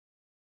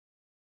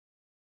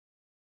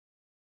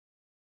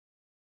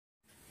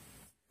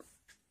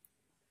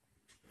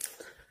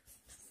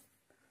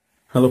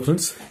Hello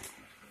friends,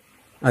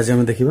 आज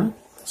आम देखा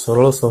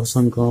सरल सह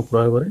समीकरण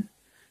प्रयोग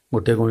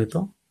गोटे गणित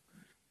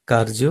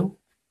कार्य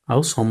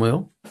आउ समय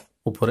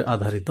उपरे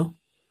आधारित।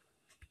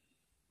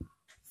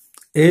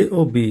 ए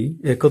और बी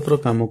एकत्र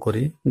काम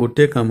करी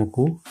गोटे काम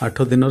को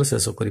 8 दिन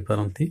शेष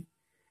करिपारंती।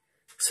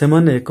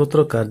 सेमाने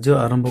एकत्र कार्य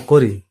आरंभ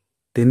करी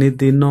 3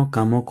 दिन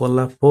काम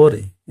कला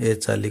परे ए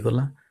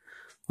चलीगला।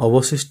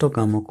 अवशिष्ट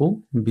काम को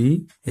बी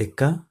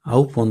एका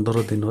आउ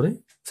 15 दिन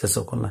शेष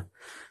कला।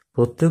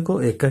 प्रत्येक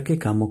एकाकी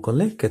काम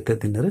कले केते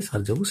दिन रे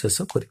कार्य को शेष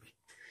करिवे।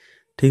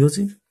 ठीक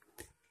अछि,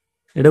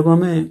 एडा को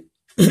हमें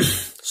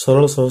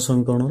सरल सह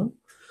समीकरण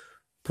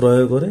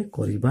प्रयोग रे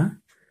करिबा।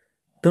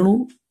 तेणु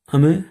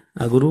हमें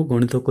आगुरु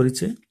गणित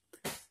करिचे,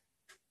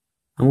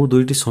 हमको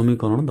दुईटी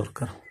समीकरण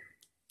दरकार।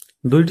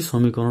 दुईटी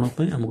समीकरण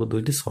पे हमको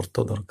दुईटी शर्त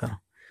दरकार।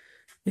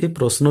 ए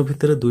प्रश्न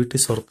भितर दुईटी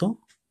शर्त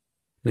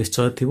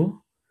निश्चय थिबो।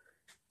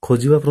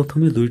 खोजिबा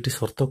प्रथमे दुईटी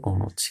शर्त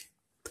कौन अछि।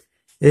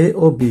 ए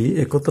और बी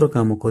एकत्र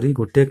काम करी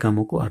गोटे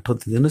काम को 8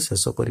 दिन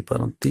शेष करि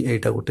पारंती।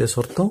 एटा गोटे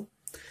शर्त।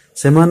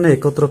 सेमाने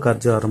एकत्र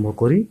कार्य आरंभ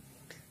करी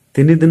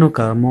 3 दिन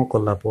काम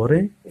कला परे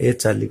ए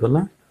चली गला।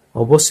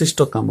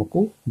 अवशिष्ट काम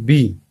को बी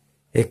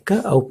एका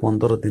आउ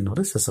 15 दिन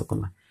रे शेष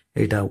कला।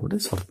 एटा गोटे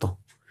शर्त।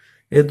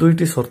 ए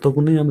दुईटी शर्त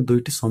को नै हम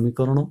दुईटी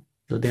समीकरण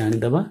जदि आनी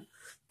देबा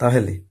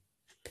ताहेले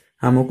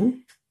हमकु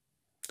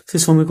से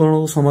समीकरण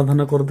को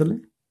समाधान कर देले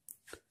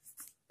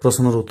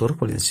प्रश्नर उत्तर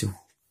पळि आसीबो।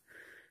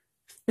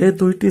 ए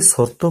दुईटी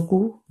शर्त को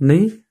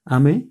नहीं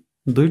आमे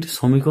दुईटी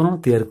समीकरण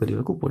तैयार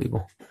करने को पड़िबो।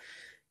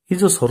 ये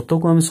जो शर्त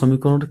को आमे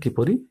समीकरण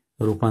किपरि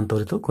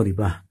रूपांतरित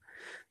करिबा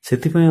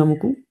सेतिपय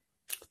हमकु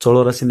चल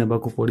राशि नेबा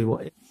को पड़िबो।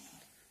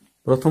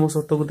 प्रथम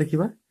शर्त को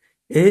देखिबा।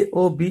 ए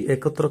और बी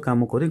एकत्र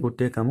काम करी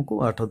गोटे काम को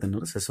 8 दिन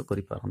रे शेष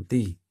करि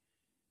पारंती।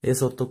 ए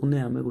शर्त को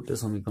नै आमे गोटे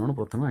समीकरण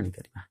प्रथम आनी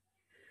करिबा।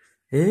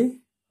 ए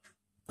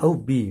और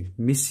बी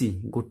मिसी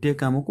गोटे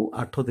काम को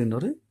 8 दिन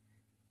रे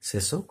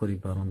शेष करि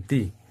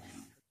पारंती।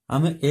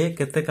 आमे ए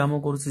केते काम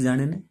करूची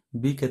जानिने,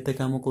 बी केते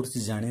काम करूची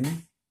जानिने।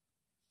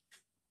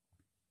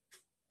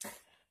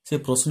 से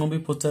प्रश्न भी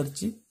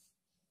पचारची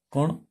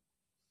कौन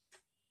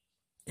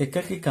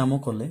एकाकी काम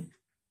कले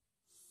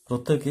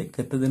प्रत्येक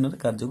केते दिन रे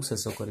कार्य को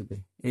शेष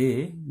करिवे।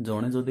 ए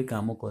जणे जदि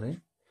काम करे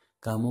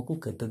काम को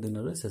केते दिन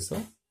रे शेष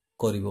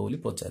करिवो बोली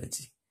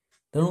पचारिची।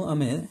 तेणु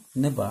आमे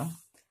नेबा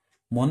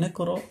मने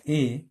करो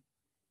ए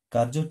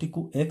कार्यटी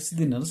को x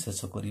दिन रे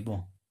शेष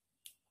करिवो।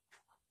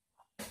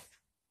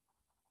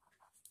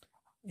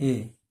 ए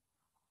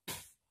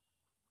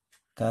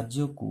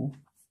कार्य को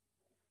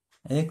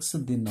x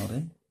दिन रे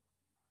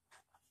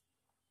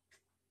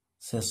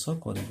शेष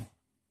करिवो।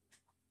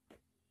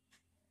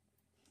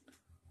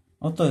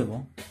 अतएव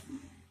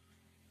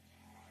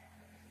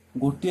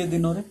गोटे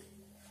दिन रे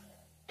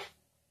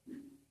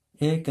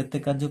ए केते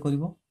कार्य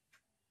करिवो।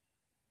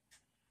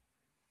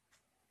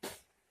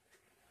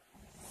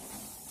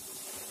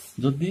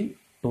 जदि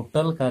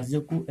टोटाल कार्य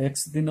को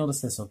x दिन रे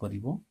शेष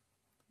करिवो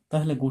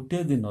ताहले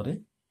गोटे दिन रे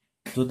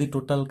जदि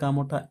टोटाल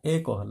कामटा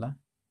 1 हला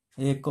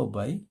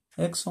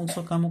 1/x अंश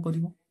काम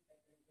करिवो।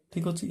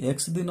 ठीक अछि,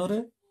 x दिन रे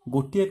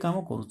गोटे काम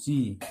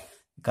करूची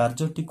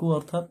कार्यटी को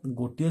अर्थात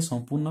गोटे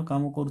संपूर्ण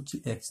काम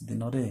करूची x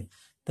दिन रे।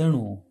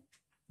 तेणु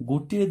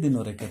गोटे दिन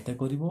रे केते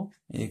करिवो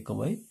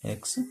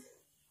 1/x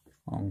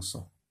अंश।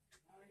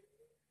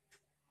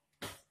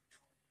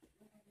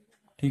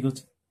 ठीक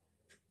अछि,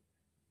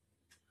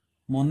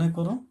 मने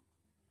करो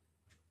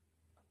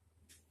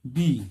b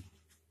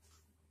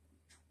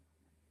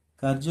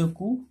कार्य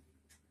को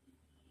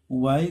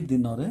y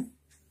दिन रे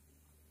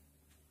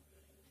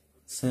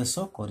शेष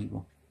करिवो।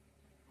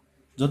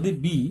 जदि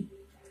b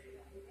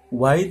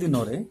y दिन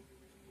रे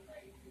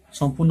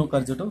संपूर्ण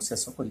कार्यटा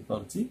शेष करि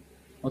पारछि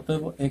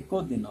अतएव एक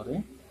दिन रे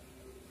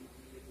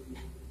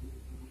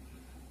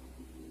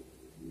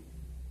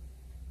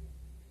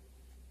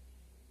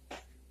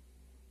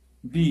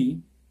b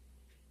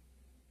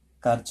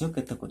कार्य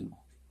केते करिवो।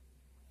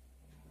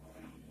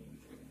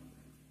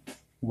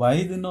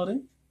 y दिन रे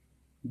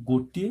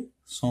गोटे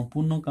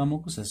संपूर्ण काम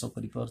को शेष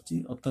करि पारछि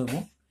अतएव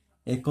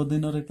एक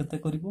दिन रे केते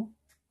करिवो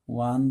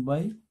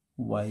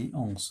 1/y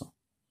अंश।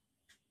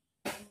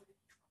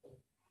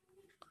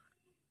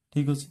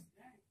 ठीक अछि,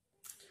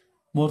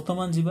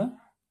 वर्तमान जीवा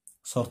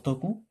शर्त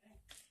को।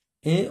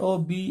 ए और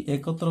बी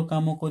एकत्र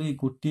काम करी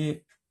गोटे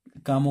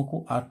काम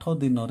को 8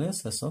 दिन रे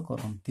शेष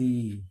करंती।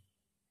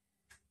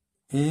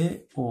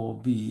 ए और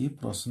बी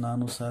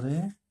प्रश्नानुसार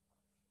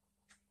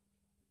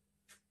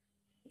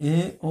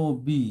ए और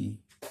बी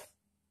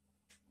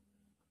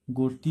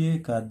गोटे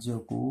कार्य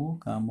को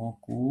काम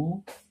को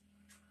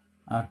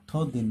 8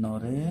 दिन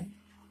रे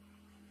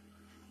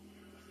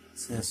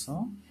शेष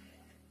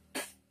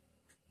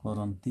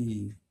करंती।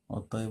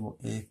 अतएव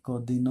एक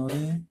दिन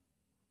रे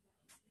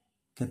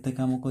केते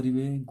काम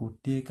करिवे।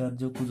 गोटे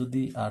कार्य को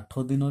जदि 8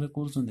 दिन रे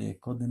करछन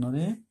एक दिन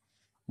रे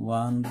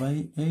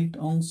 1/8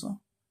 अंश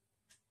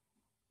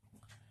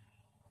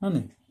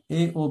माने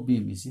ए और बी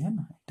मिसी है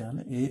ना। एटा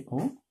हले ए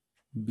और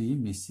बी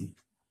मिसी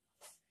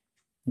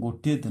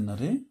गोटे दिन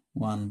रे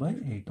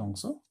 1/8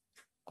 अंश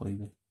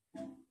करिवे।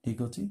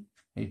 ठीक अछि।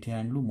 ये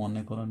आणलु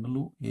मन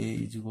करलु ए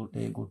इज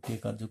गोटे गोटे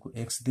कार्य को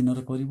x दिन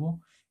रे करिवो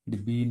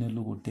बी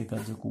नेलु गोटे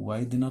कार्य को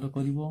y दिन रे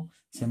करिवो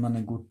से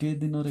माने गोटे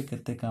दिन रे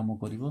केते काम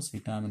करिवो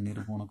सेटा हम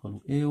निरूपण कलु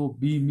ए ओ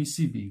बी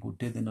मिसी बी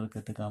गोटे दिन रे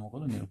केते काम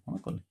कलो निरूपण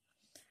कले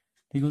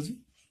ठीक अछि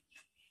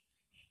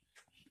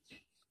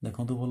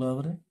देखंतु भलो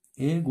भाबरे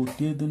ए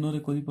गोटे दिन रे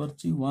करि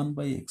परछि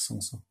 1/x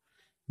अंश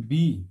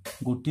बी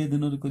गोटे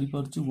दिन रे करि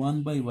परछि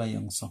 1/y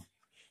अंश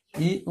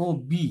ए ओ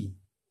बी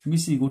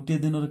मिसी गोटे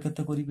दिन रे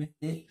केते करिवे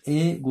ए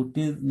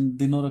गोटे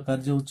दिन रे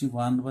कार्य होछि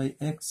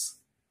 1/x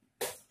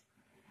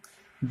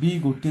बी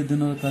गोटे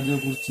दिन रे कार्य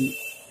करछि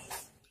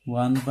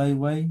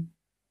 1/y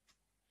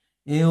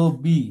ए ओ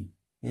बी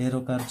ए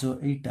रो कार्य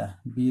एटा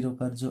बी रो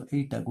कार्य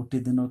एटा गोटे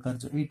दिन रो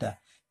कार्य एटा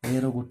ए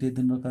रो गोटे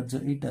दिन रो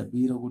कार्य एटा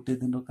बी रो गोटे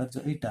दिन रो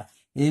कार्य एटा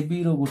ए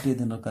बी रो गोटे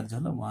दिन रो कार्य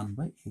हला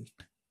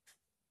 1/8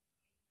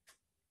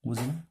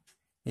 बुझना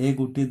ए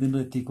गोटे दिन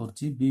रे एति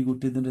करछि बी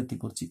गोटे दिन रे एति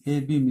करछि ए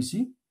बी मिसी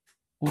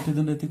गोटे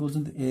दिन एति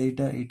करछन्ते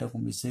एटा एटा को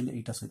मिसेले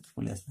एटा सहित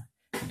पळि आसला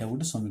एटा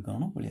गोटे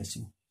समीकरण पळि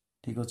आसीबो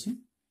ठीक अछि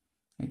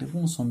एटा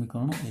को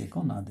समीकरण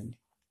 1 ना देली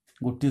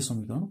गोटे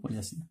समीकरण पळि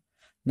आसीला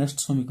नेक्स्ट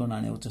समीकरण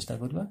आने चेष्टा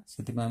करबा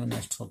सेति हम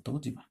नेक्स्ट शर्त को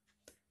जिबा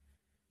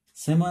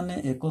से माने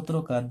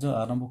एकत्र कार्य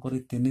आरंभ करी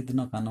 3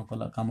 दिन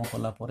काम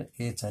कला पर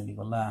ए चली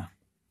गला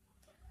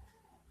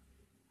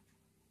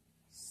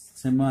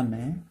से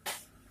माने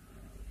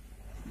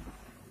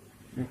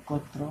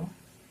एकत्र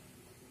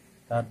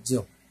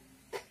कार्य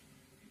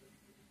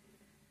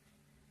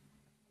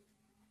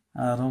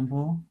आरंभ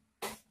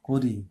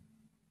करी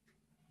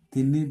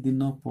 3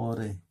 दिन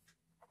पर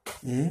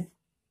ए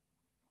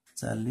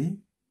चली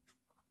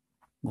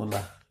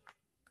गला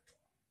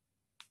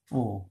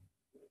ओ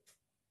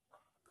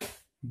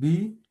बी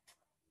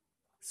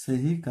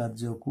सही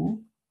कार्य को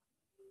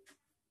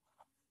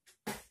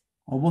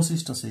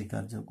अवशिष्ट सही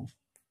कार्य को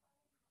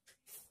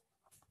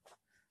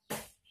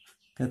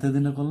केते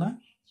दिन कला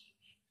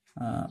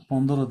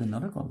 15 दिन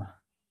रे कला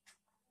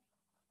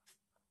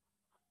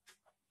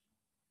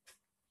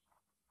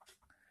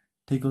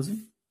ठीक अछि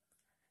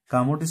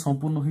कामटी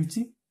संपूर्ण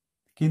होईची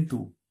किंतु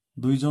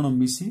दुई जण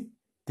मिसी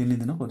 3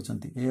 दिन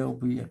करछंती ए और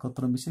बी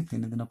एकत्र मिसी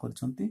 3 दिन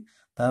करछंती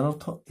तार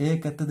अर्थ ए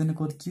केते दिन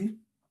करछि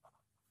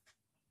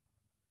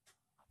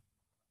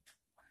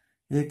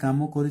ए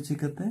काम करिछि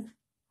केते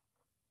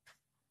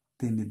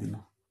 3 दिन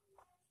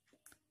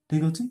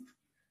ठीक अछि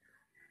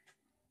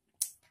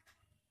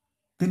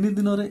 3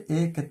 दिन रे ए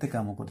केते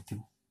काम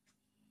करथिबो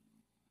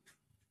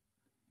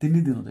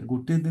 3 दिन रे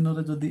गोटे दिन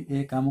रे जदी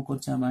ए काम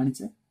करछि हम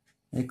आनिचे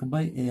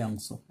 1/a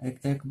अंश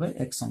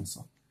 1/x अंश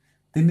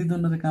 3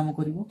 दिन रे काम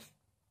करिवो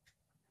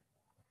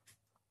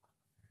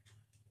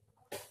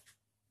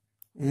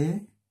ए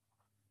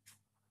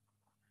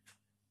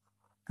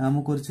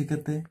काम करछि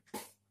केते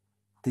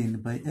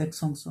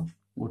 3/x अंश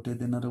गोटे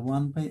दिन रे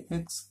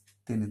 1/x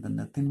 3 दिन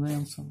रे 3/x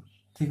अंश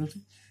ठीक अछि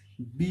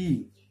बी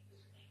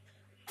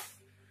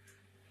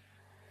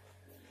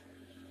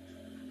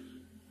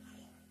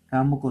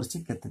काम करछि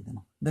केते दिन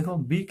देखो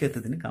बी केते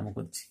दिन काम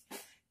करछि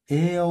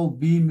ए और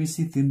बी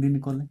मिसी 3 दिन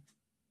कले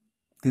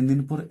 3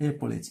 दिन पर ए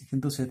पळेछि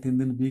किंतु से 3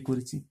 दिन बी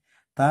करिछि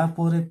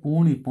तापरे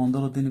पुणी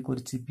 15 दिन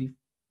करिछि बी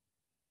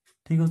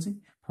ठीक अछि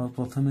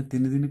प्रथमे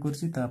 3 दिन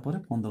करिछि तापरे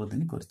 15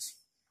 दिन करिछि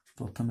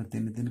प्रथमे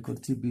 3 दिन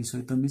करिछि बी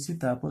सहित मिसी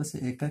तापरे से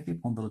एकाकी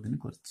 15 दिन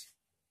करिछि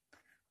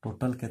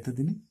टोटल केते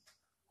दिन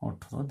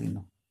 18 दिन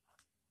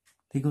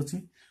ठीक अछि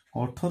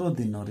 18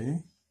 दिन रे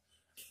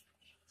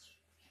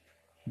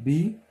बी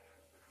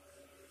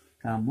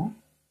काम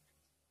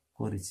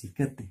करिछि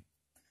केते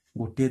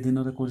गोटे दिन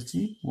रे करछि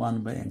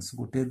 1/x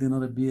गोटे दिन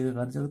रे बी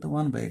कार्य तो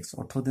 1/x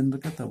 18 दिन रे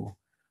केते हो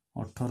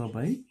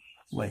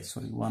 18/y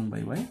सॉरी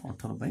 1/y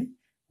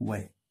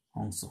 18/y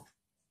अंश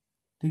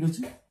ठीक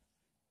अछि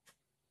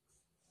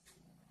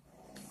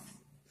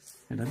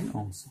एटा भी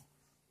अंश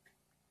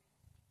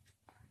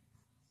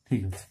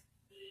ठीक अछि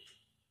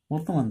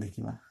वर्तमान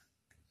देखिबा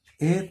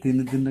ए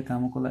 3 दिन रे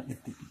काम कला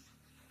एतिकी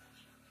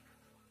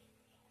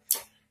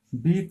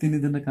बी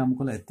 3 दिन रे काम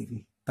कला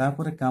एतिकी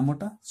तापरे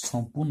कामटा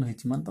संपूर्ण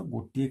हेछि मान तो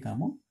गोटिए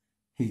काम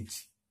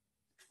हेछि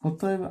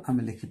अतएव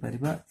आमे लिखि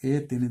परिबा ए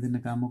 3 दिन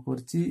काम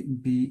करछि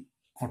बी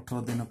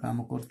 18 दिन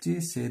काम करछि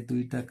से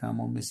दुईटा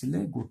काम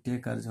मिसिले गोटिए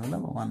कार्य होला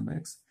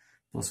 1/x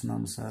प्रश्न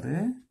अनुसार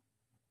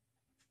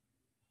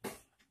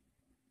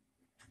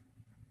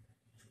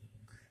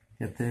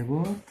केते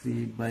हो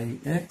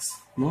 3/x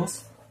plus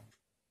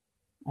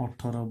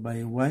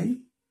 18/y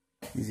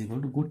is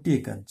equal to गोटिए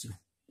कार्य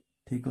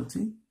ठीक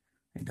अछि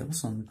एटा को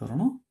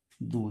समीकरण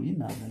 2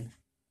 ना देले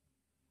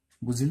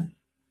बुझिला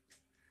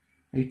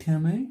एठी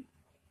हमें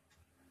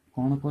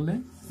कोन कले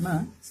ना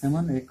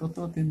समान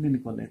एकत्र 3 दिन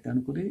कले तन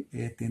करी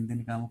ए 3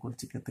 दिन काम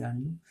करछि केते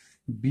आनलु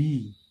बी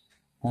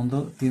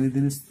 3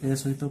 दिन ए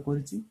सहित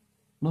करछि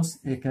प्लस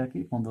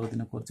एकाकी 15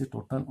 दिन करछि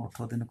टोटल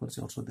 18 दिन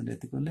करछि 18 दिन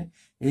एति कले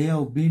ए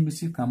और बी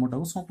मिसी कामटा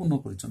को संपूर्ण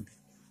करछंती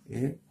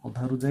ए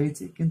अधारु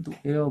जाईछि किंतु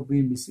ए और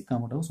बी मिसी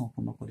कामटा को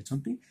संपूर्ण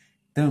करछंती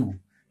तेनु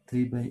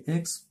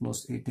 3/x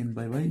प्लस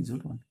 18/y इज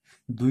 1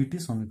 दुईटी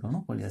समीकरण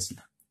पळि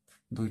आसिला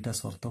दुईटा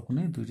शर्त को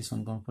नै दुईटी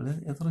समीकरण पळि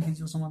एथरो हे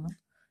जो समाधान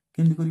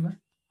केंदी करिबा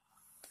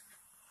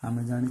आम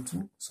जाचु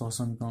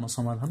सहसमीकरण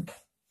समाधान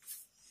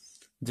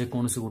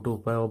जेकोसी गोटे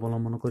उपाय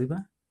अवलंबन करवा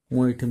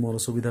मुझे मोर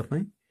सुविधा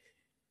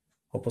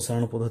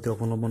अपसारण पद्धति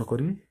अवलंबन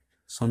करी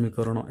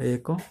समीकरण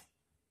 1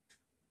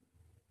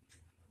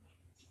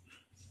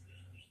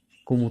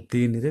 को मु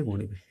 3 रे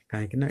गुणिबे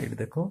कहीं ये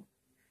देख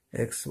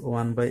x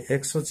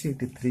 1/x अच्छी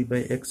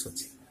 3/x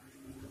अच्छी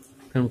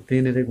तेणु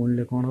 3 रे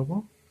गुणिले कौन हम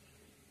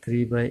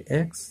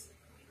 3/x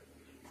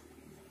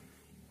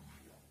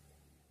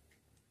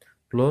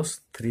plus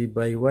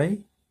 3/y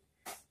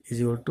is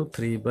equal to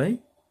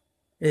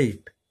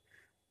 3/8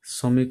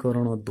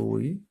 समीकरण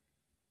 2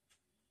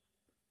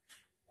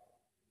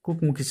 को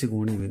मु किसी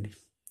गुणिबिनी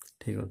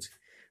ठीक अच्छे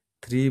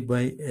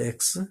 3/x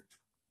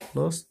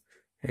plus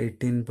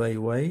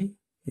 18/y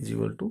is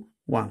equal to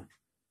 1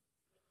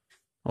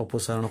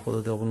 अपसारण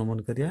पद्धति अवलंबन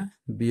करिया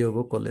वियोग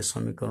कले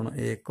समीकरण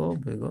 1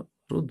 वियोग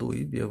रु 2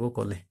 वियोग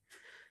कले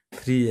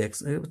 3x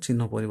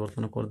चिन्ह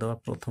परिवर्तन करदेवा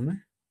प्रथमे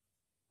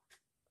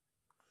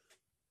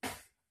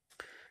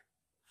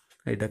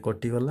एटा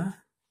कटिगला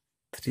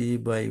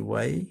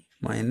 3/y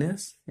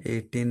minus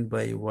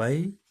 18/y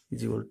is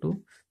equal to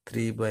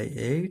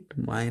 3/8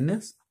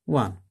 minus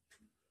 1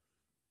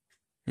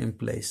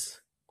 implies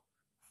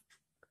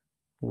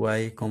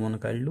y common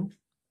काढलु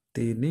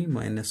 3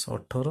 minus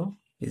 18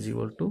 is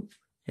equal to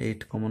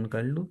 8 common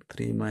काढलु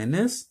 3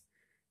 minus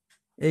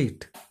 8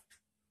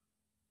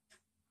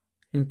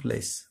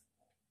 implies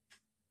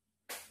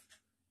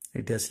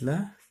eighty आसला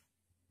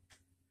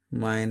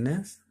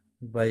minus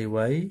y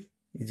y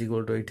is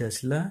equal to eighty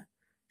आसला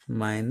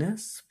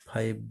माइनस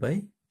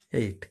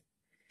 5/8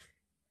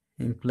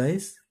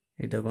 इम्प्लाइज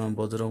एटा को हम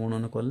वज्र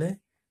गुणन कले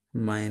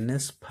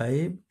minus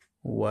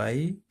 5y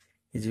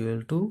is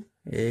equal to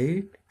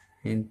 8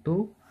 into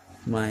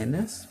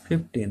minus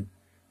 15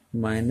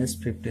 minus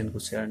 15 को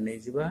सियाड़ नहीं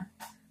जीवा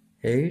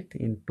 8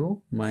 into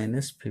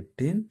minus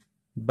 15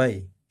 by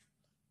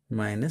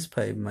minus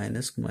 5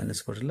 minus minus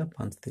कटिला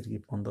 5 Tirkey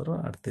 15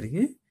 8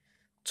 Tirkey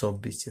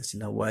 24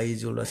 आसला y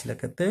जोड़ आसला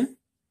केते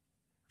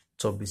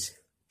 24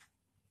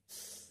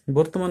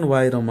 वर्तमान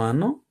y रो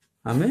मान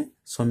आमे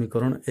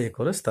समीकरण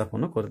 1 रे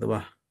स्थापन कर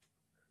देबा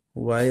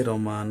y रो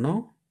मान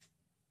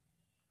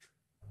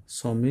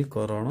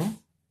समीकरण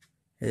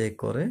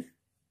 1 रे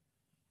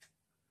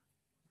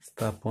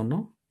स्थापन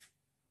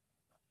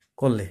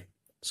कले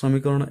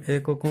समीकरण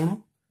 1 कौन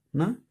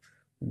ना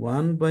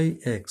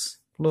 1/x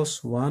plus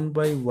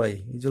 1/y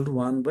is equal to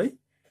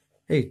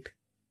 1/8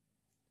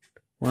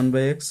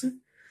 1/x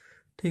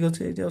ठीक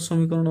अच्छे ये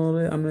समीकरण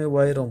रे आमे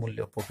y रो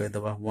मूल्य पकाई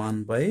देबा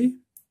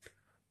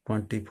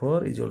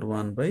 1/24 is equal to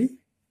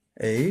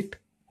 1/8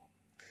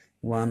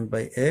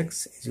 1/x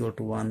is equal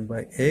to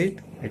 1/8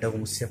 एटा को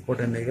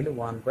सेपटे नै गेले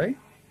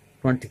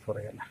 1/24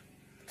 हैला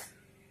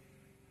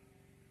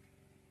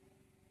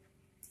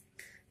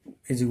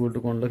इज इक्वल टू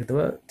कौन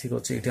लिखिदेबा ठीक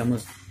अच्छे ये आम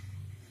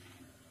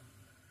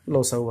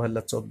लसागु बाहर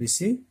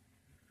 24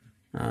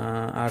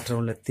 8 रे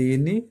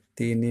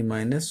 3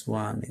 minus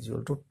 1 is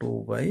equal to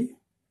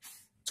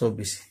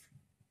 2/24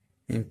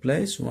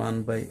 implies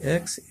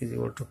 1/x is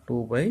equal to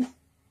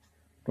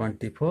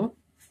 2/24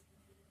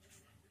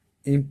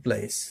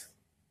 implies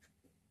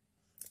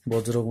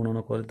वज्र गुणन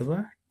कर देबा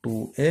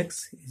 2x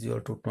is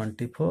equal to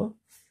 24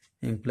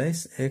 implies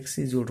x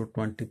is equal to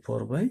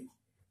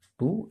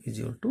 24/2 is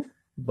equal to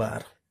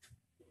 12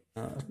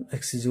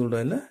 x is equal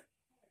to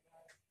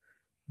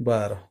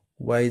 12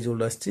 y is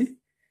equal to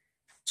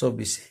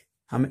 24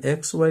 हम x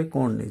y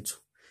कौन नहीं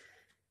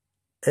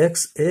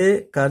x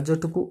ए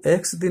कार्यटू को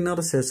x दिन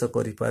शेष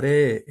करि पारे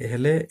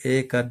हेले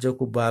ए कार्य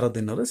को 12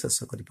 दिन शेष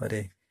करि पारे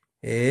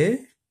ए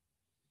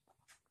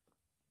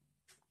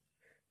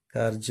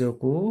कार्य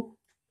को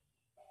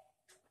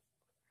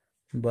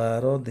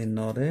 12 दिन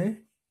रे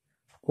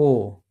ओ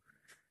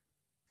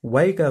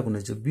y का को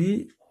नहीं b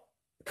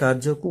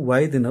कार्य को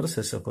y दिन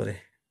शेष करे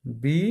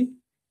b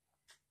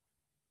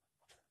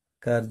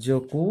कार्य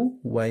को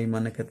y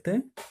माने केते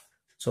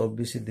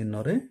 24 दिन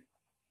रे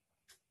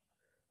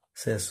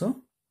शेष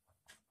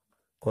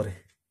करे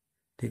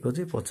ठीक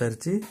अछि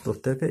पचारची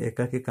प्रत्येक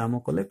एकाकी काम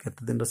कले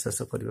केते दिन शेष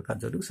करिवे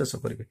कार्य शेष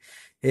करिवे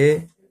ए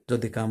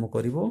जदि काम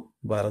करिवो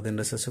 12 दिन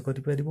शेष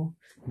करि परिवो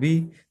बी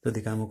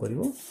जदि काम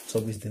करिवो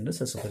 24 दिन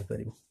शेष करि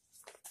परिवो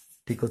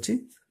ठीक अछि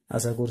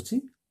आशा करछि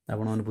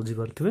आपण बुझी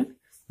पारथिबे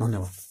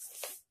धन्यवाद।